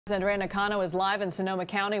Andrea Nakano is live in Sonoma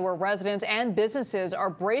County, where residents and businesses are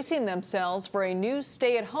bracing themselves for a new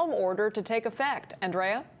stay-at-home order to take effect.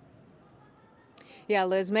 Andrea? Yeah,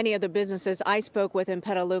 Liz, many of the businesses I spoke with in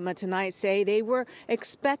Petaluma tonight say they were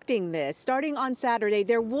expecting this. Starting on Saturday,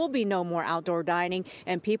 there will be no more outdoor dining,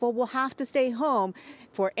 and people will have to stay home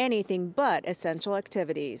for anything but essential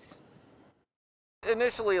activities.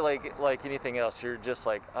 Initially, like anything else, you're just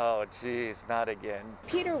like, oh, geez, not again.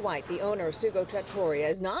 Peter White, the owner of Sugo Trattoria,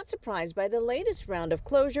 is not surprised by the latest round of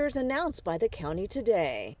closures announced by the county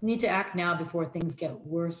today. We need to act now before things get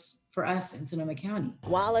worse for us in Sonoma County.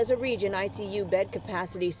 While as a region, ICU bed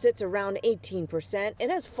capacity sits around 18%, it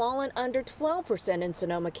has fallen under 12% in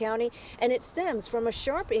Sonoma County, and it stems from a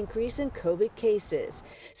sharp increase in COVID cases.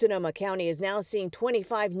 Sonoma County is now seeing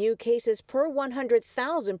 25 new cases per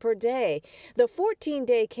 100,000 per day. The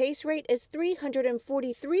 14-day case rate is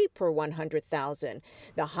 343 per 100,000,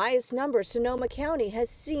 the highest number Sonoma County has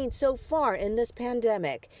seen so far in this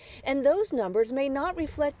pandemic. And those numbers may not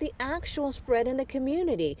reflect the actual spread in the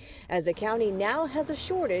community, as the county now has a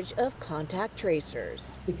shortage of contact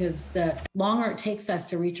tracers. Because the longer it takes us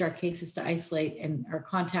to reach our cases to isolate and our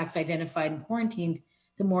contacts identified and quarantined,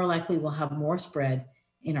 the more likely we'll have more spread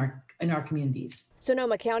in our communities.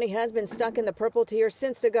 Sonoma County has been stuck in the purple tier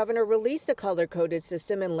since the governor released the color-coded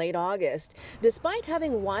system in late August. Despite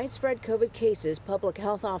having widespread COVID cases, Public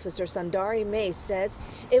Health Officer Sundari Mace says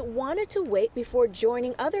it wanted to wait before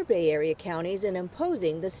joining other Bay Area counties in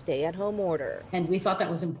imposing the stay-at-home order. And we thought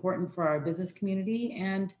that was important for our business community,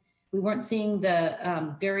 and we weren't seeing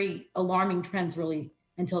the very alarming trends really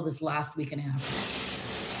until this last week and a half.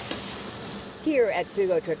 Here at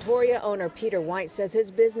Sugo Trattoria, owner Peter White says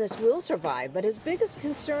his business will survive, but his biggest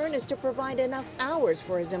concern is to provide enough hours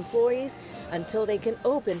for his employees until they can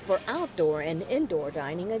open for outdoor and indoor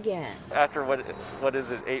dining again. After what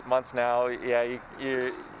is it, 8 months now? Yeah,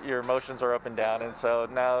 your emotions are up and down, and so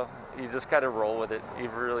now you just got to roll with it. You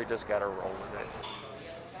really just got to roll with it.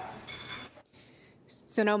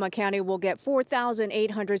 Sonoma County will get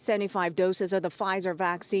 4,875 doses of the Pfizer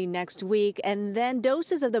vaccine next week, and then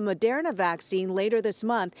doses of the Moderna vaccine later this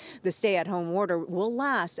month. The stay-at-home order will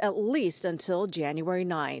last at least until January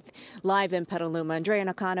 9th. Live in Petaluma, Andrea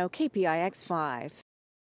Nakano, KPIX 5.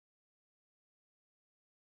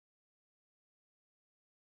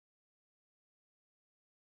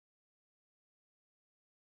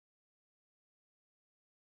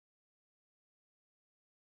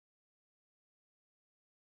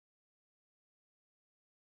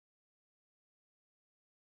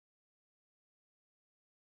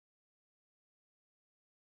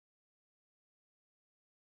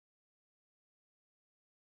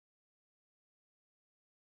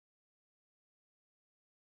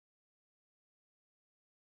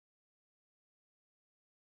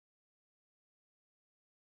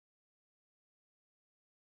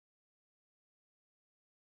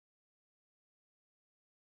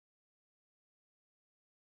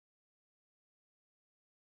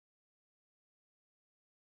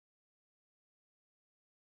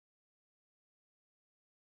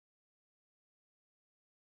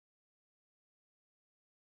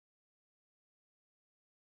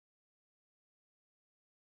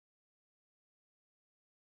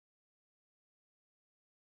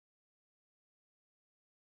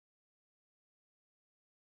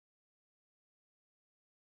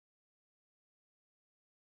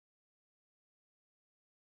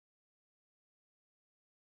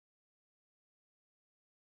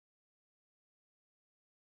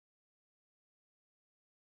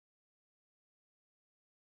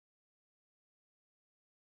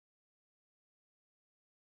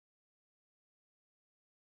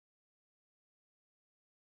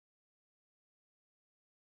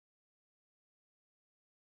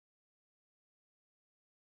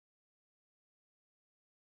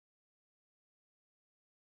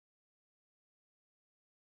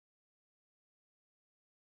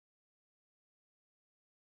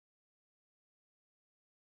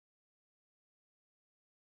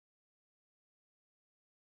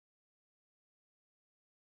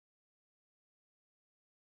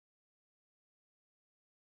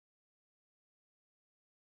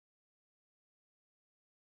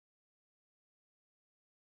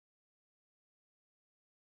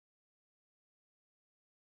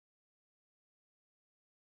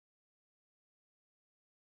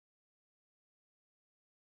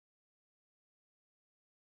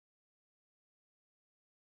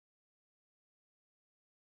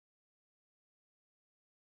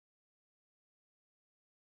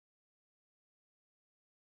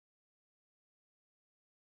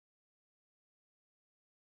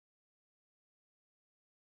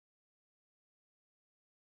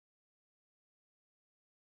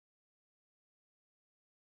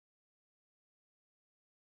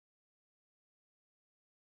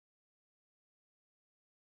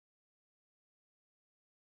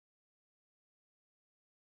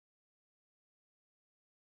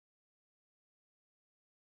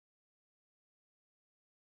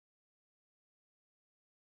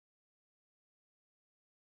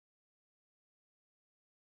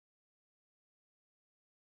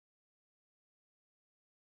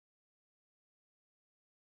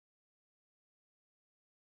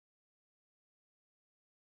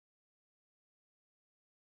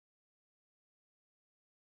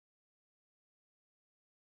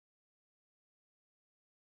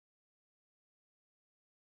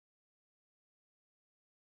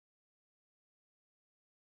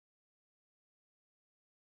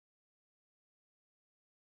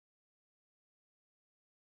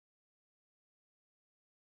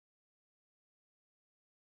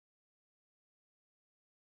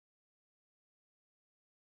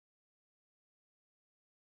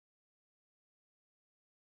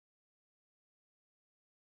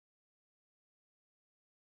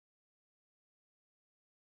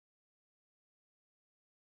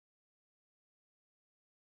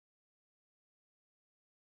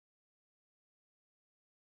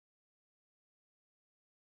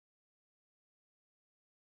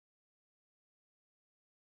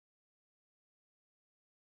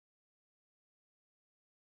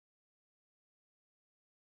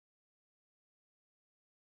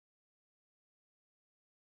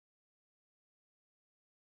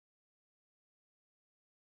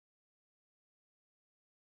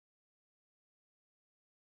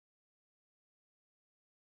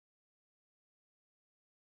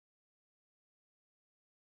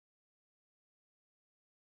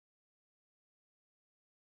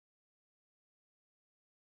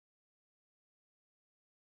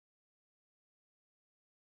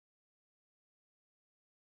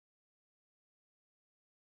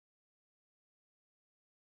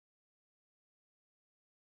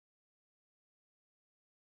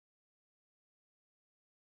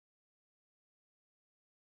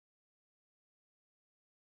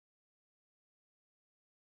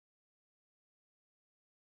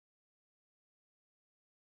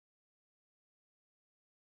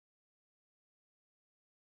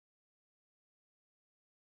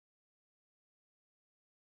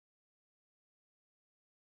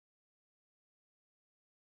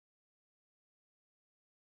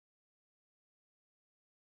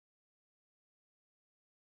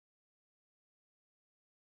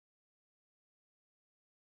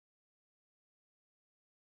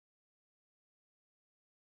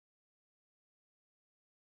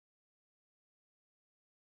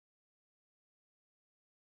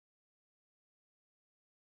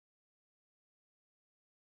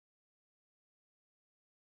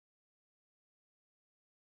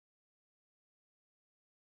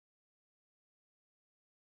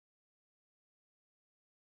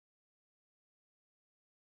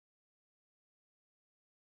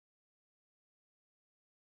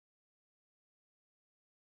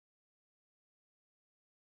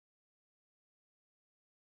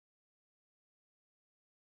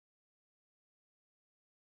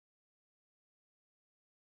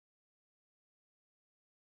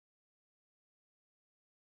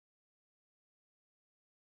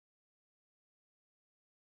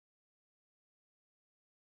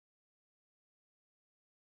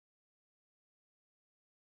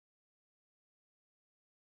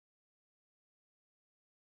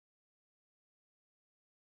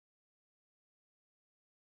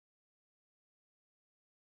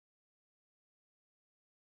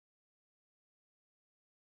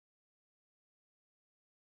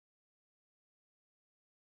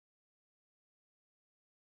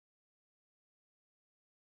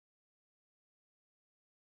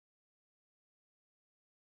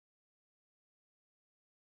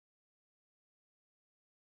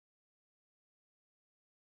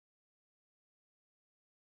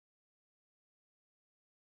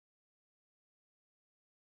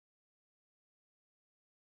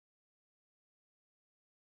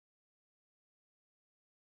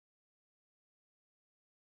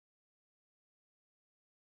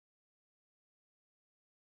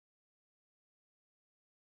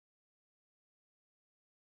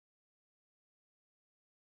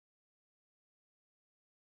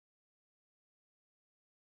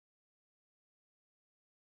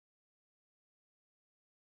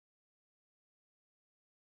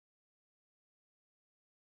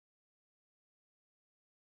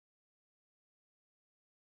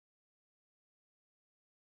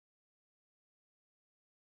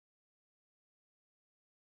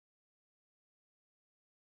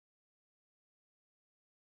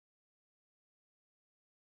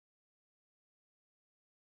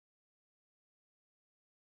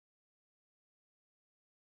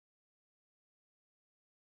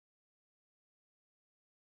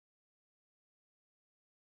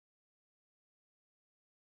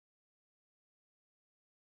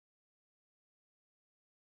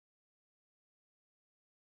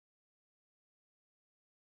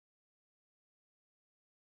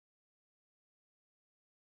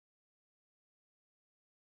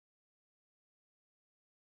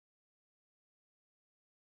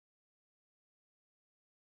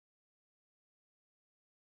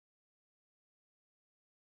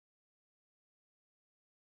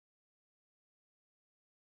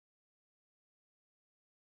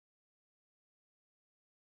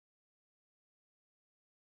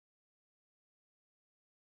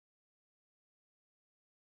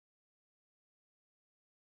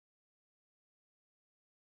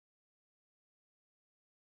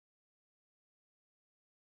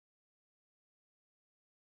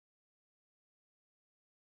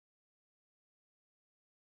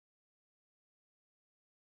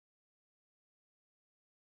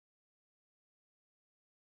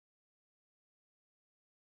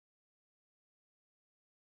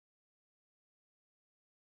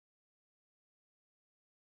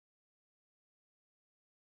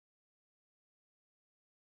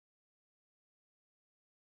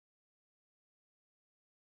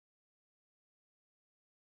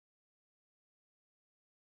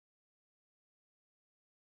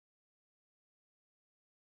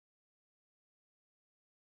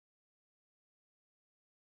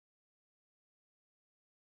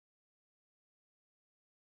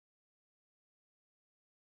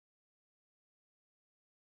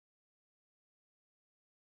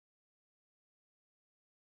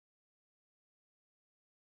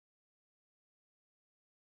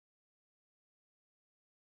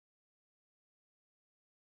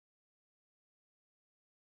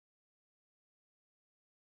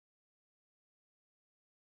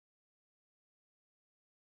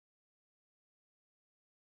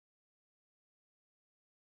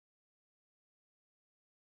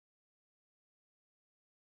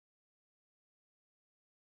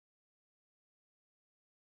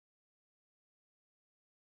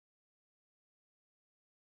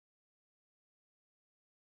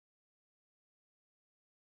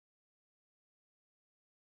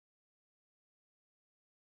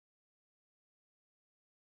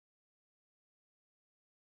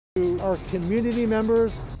 our community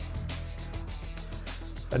members.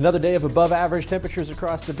 Another day of above average temperatures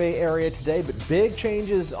across the Bay Area today, but big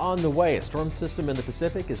changes on the way. A storm system in the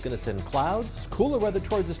Pacific is going to send clouds, cooler weather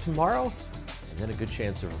towards us tomorrow, and then a good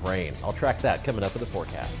chance of rain. I'll track that coming up in the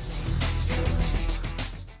forecast.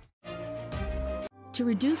 To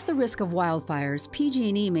reduce the risk of wildfires,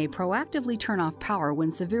 PG&E may proactively turn off power when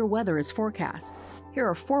severe weather is forecast. Here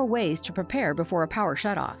are 4 ways to prepare before a power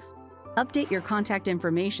shutoff. Update your contact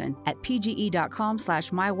information at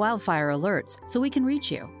pge.com/mywildfirealerts so we can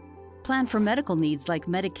reach you. Plan for medical needs like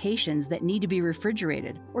medications that need to be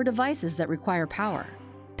refrigerated or devices that require power.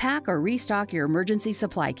 Pack or restock your emergency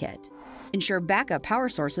supply kit. Ensure backup power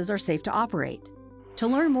sources are safe to operate. To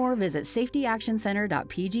learn more, visit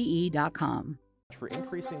safetyactioncenter.pge.com. For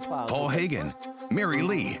increasing clouds. Paul Hagan, Mary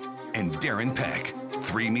Lee, and Darren Peck,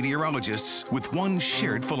 3 meteorologists with one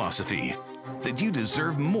shared philosophy: that you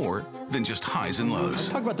deserve more than just highs and lows. Let's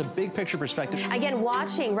talk about the big picture perspective. Again,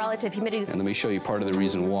 watching relative humidity. And let me show you part of the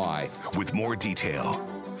reason why. With more detail,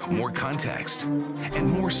 more context, and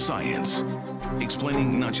more science,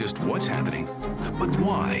 explaining not just what's happening, but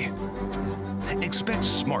why. Expect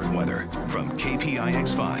smart weather from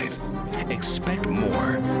KPIX5. Expect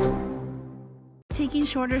more. Taking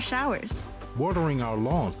shorter showers. Watering our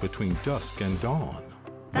lawns between dusk and dawn.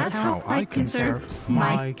 That's how I conserve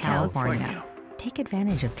my California. Take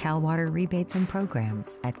advantage of CalWater rebates and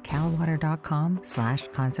programs at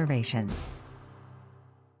calwater.com/conservation.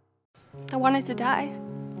 I wanted to die.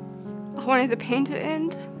 I wanted the pain to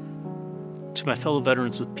end. To my fellow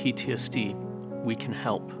veterans with PTSD, we can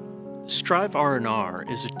help. Strive R&R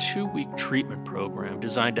is a 2-week treatment program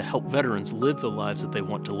designed to help veterans live the lives that they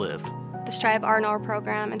want to live. The Strive R&R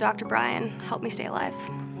program and Dr. Brian helped me stay alive.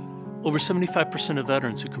 Over 75% of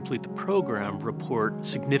veterans who complete the program report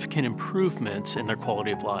significant improvements in their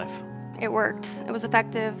quality of life. It worked. It was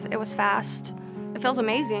effective. It was fast. It feels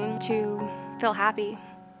amazing to feel happy.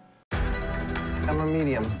 I'm a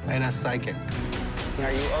medium and a psychic.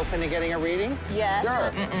 Are you open to getting a reading? Yeah.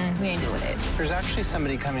 Sure. We ain't doing it. There's actually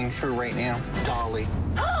somebody coming through right now. Dolly.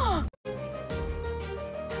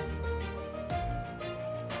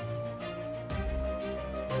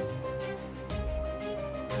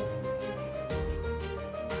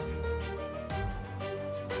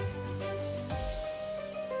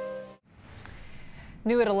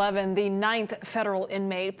 New at 11, the 9th federal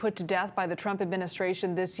inmate put to death by the Trump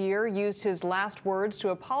administration this year used his last words to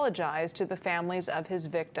apologize to the families of his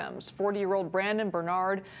victims. 40-year-old Brandon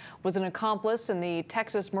Bernard was an accomplice in the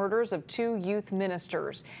Texas murders of 2 youth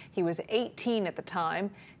ministers. He was 18 at the time.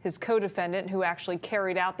 His co-defendant, who actually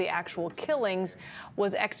carried out the actual killings,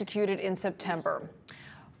 was executed in September.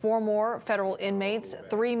 4 more federal inmates,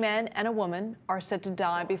 3 men and a woman, are set to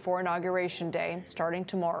die before Inauguration Day, starting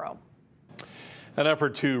tomorrow. An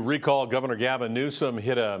effort to recall Governor Gavin Newsom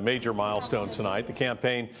hit a major milestone tonight. The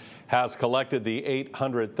campaign has collected the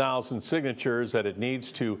 800,000 signatures that it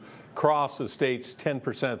needs to cross the state's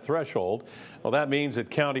 10% threshold. Well, that means that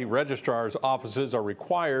county registrars' offices are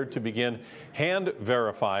required to begin hand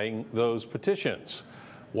verifying those petitions.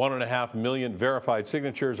 1.5 million verified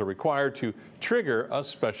signatures are required to trigger a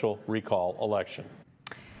special recall election.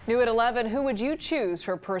 New at 11, who would you choose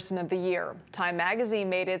for Person of the Year? Time magazine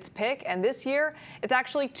made its pick, and this year it's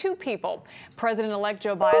actually 2 people, President-elect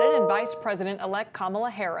Joe Biden and Vice President-elect Kamala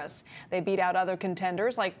Harris. They beat out other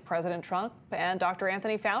contenders like President Trump and Dr.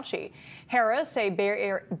 Anthony Fauci. Harris, a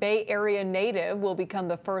Bay Area native, will become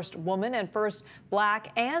the first woman and first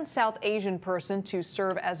Black and South Asian person to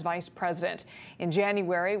serve as vice president. In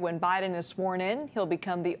January, when Biden is sworn in, he'll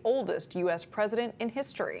become the oldest U.S. president in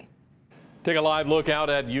history. Take a live look out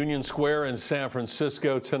at Union Square in San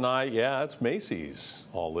Francisco tonight. Yeah, it's Macy's,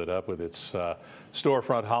 all lit up with its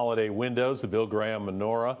storefront holiday windows. The Bill Graham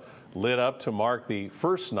menorah lit up to mark the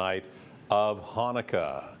first night of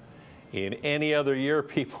Hanukkah. In any other year,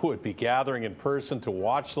 people would be gathering in person to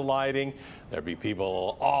watch the lighting. There'd be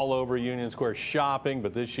people all over Union Square shopping,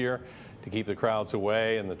 but this year, to keep the crowds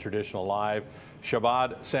away and the traditional live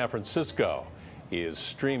Shabbat San Francisco is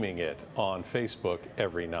streaming it on Facebook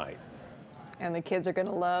every night. And the kids are going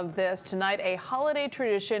to love this. Tonight, a holiday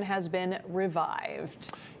tradition has been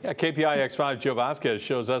revived. Yeah, KPIX5 Joe Vasquez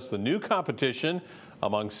shows us the new competition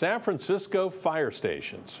among San Francisco fire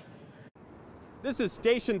stations. This is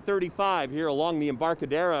Station 35 here along the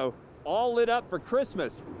Embarcadero, all lit up for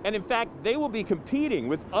Christmas. And in fact, they will be competing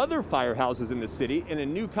with other firehouses in the city in a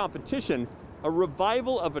new competition, a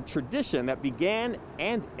revival of a tradition that began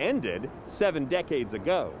and ended 7 decades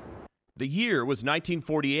ago. The year was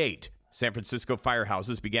 1948. San Francisco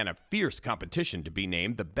firehouses began a fierce competition to be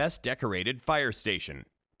named the best decorated fire station.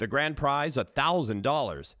 The grand prize,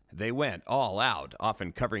 $1,000, They went all out,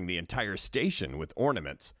 often covering the entire station with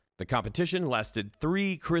ornaments. The competition lasted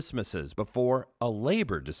 3 Christmases before a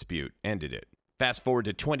labor dispute ended it. Fast forward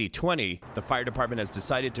to 2020, the fire department has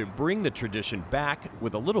decided to bring the tradition back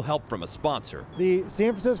with a little help from a sponsor. The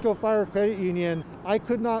San Francisco Fire Credit Union, I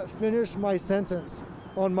could not finish my sentence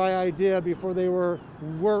on my idea before they were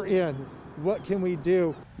in. What can we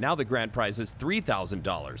do? Now the grand prize is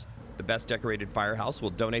 $3,000. The best decorated firehouse will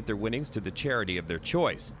donate their winnings to the charity of their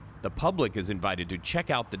choice. The public is invited to check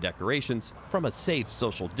out the decorations from a safe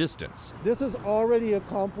social distance. This is already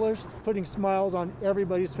accomplished, putting smiles on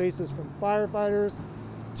everybody's faces, from firefighters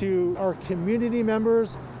to our community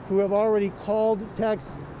members who have already called,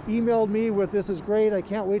 texted, emailed me with "this is great, I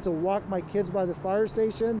can't wait to walk my kids by the fire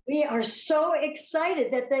station." We are so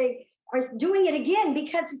excited that they are doing it again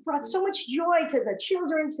because it brought so much joy to the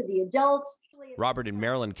children, to the adults. Robert and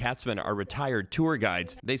Marilyn Katzman are retired tour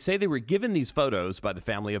guides. They say they were given these photos by the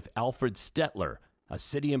family of Alfred Stetler, a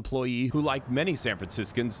city employee who, like many San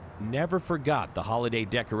Franciscans, never forgot the holiday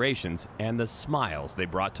decorations and the smiles they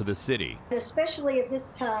brought to the city. Especially at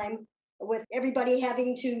this time, with everybody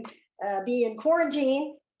having to be in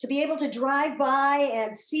quarantine, to be able to drive by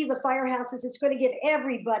and see the firehouses, it's going to give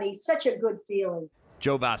everybody such a good feeling.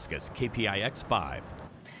 Joe Vasquez, KPIX 5.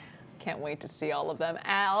 Can't wait to see all of them.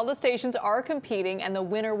 All the stations are competing, and the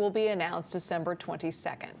winner will be announced December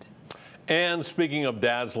 22nd. And speaking of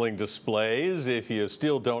dazzling displays, if you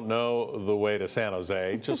still don't know the way to San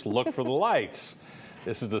Jose, just look for the lights.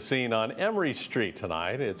 This is the scene on Emory Street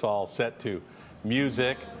tonight. It's all set to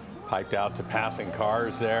music, piped out to passing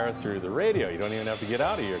cars there through the radio. You don't even have to get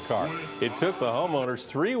out of your car. It took the homeowners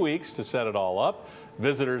 3 weeks to set it all up.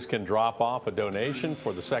 Visitors can drop off a donation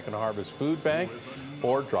for the Second Harvest Food Bank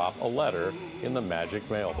or drop a letter in the magic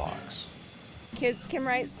mailbox. Kids can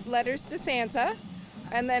write letters to Santa,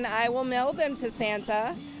 and then I will mail them to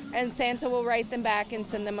Santa, and Santa will write them back and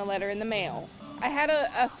send them a letter in the mail. I had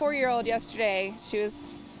a 4-year-old yesterday. She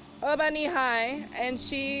was about knee high, and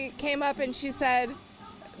she came up and she said,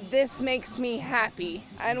 "This makes me happy."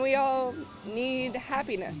 And we all need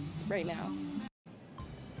happiness right now.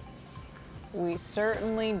 We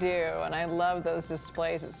certainly do, and I love those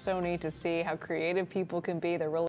displays. It's so neat to see how creative people can be. They're really